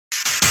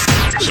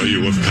So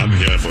you have come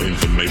here for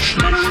information.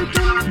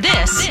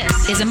 This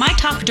is a My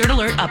Talk Dirt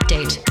Alert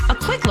update. A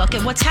quick look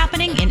at what's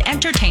happening in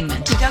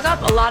entertainment. We dug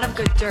up a lot of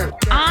good dirt.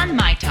 On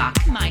My Talk.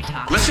 My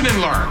Talk. Listen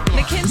and learn.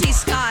 Mackenzie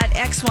Scott,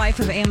 ex-wife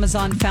of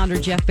Amazon founder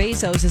Jeff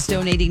Bezos, is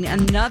donating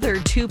another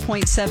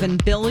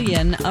 $2.7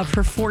 billion of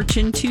her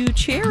fortune to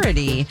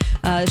charity.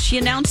 She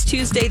announced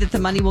Tuesday that the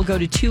money will go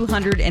to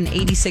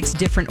 286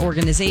 different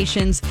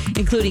organizations,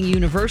 including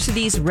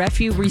universities,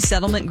 refugee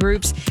resettlement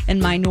groups, and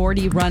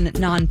minority-run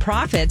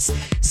nonprofits.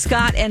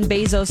 Scott and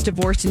Bezos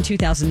divorced in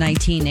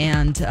 2019,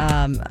 and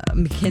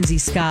Mackenzie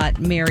Scott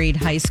married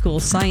high school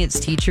science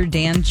teacher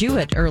Dan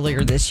Jewett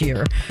earlier this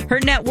year. Her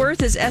net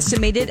worth is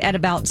estimated at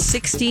about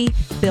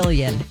 $60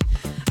 billion.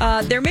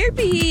 There may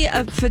be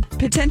a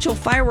potential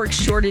fireworks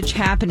shortage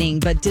happening,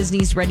 but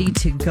Disney's ready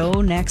to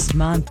go next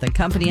month. The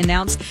company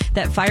announced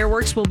that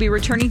fireworks will be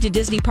returning to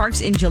Disney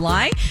parks in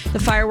July. The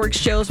fireworks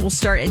shows will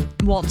start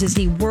at Walt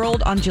Disney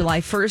World on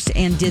July 1st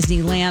and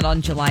Disneyland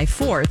on July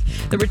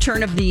 4th. The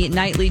return of the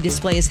nightly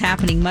display is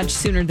happening much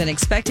sooner than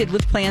expected,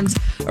 with plans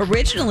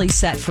originally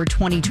set for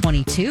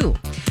 2022.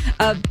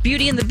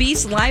 Beauty and the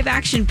Beast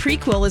live-action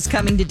prequel is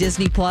coming to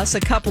Disney+. A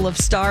couple of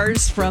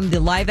stars from the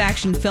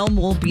live-action film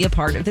will be a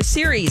part of the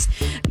series.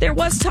 There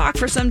was talk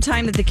for some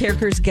time that the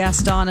characters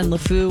Gaston and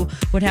LeFou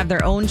would have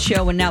their own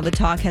show, and now the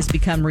talk has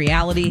become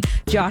reality.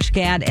 Josh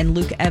Gad and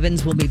Luke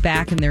Evans will be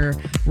back in their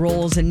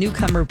roles, and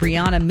newcomer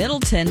Brianna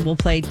Middleton will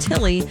play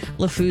Tilly,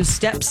 LeFou's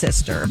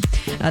stepsister.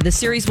 The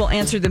series will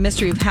answer the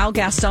mystery of how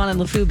Gaston and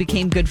LeFou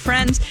became good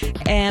friends,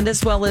 and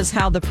as well as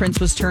how the prince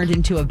was turned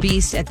into a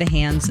beast at the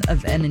hands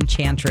of an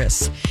enchantress.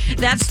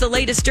 That's the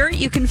latest dirt.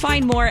 You can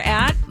find more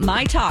at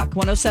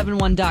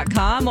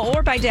mytalk1071.com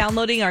or by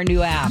downloading our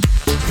new app.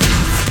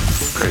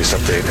 Greatest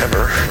update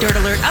ever. Dirt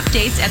Alert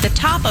updates at the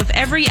top of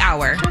every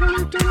hour.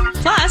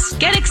 Plus,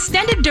 get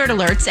extended Dirt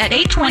Alerts at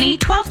 8:20,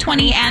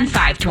 12:20, and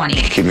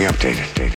 5:20. Keep me updated.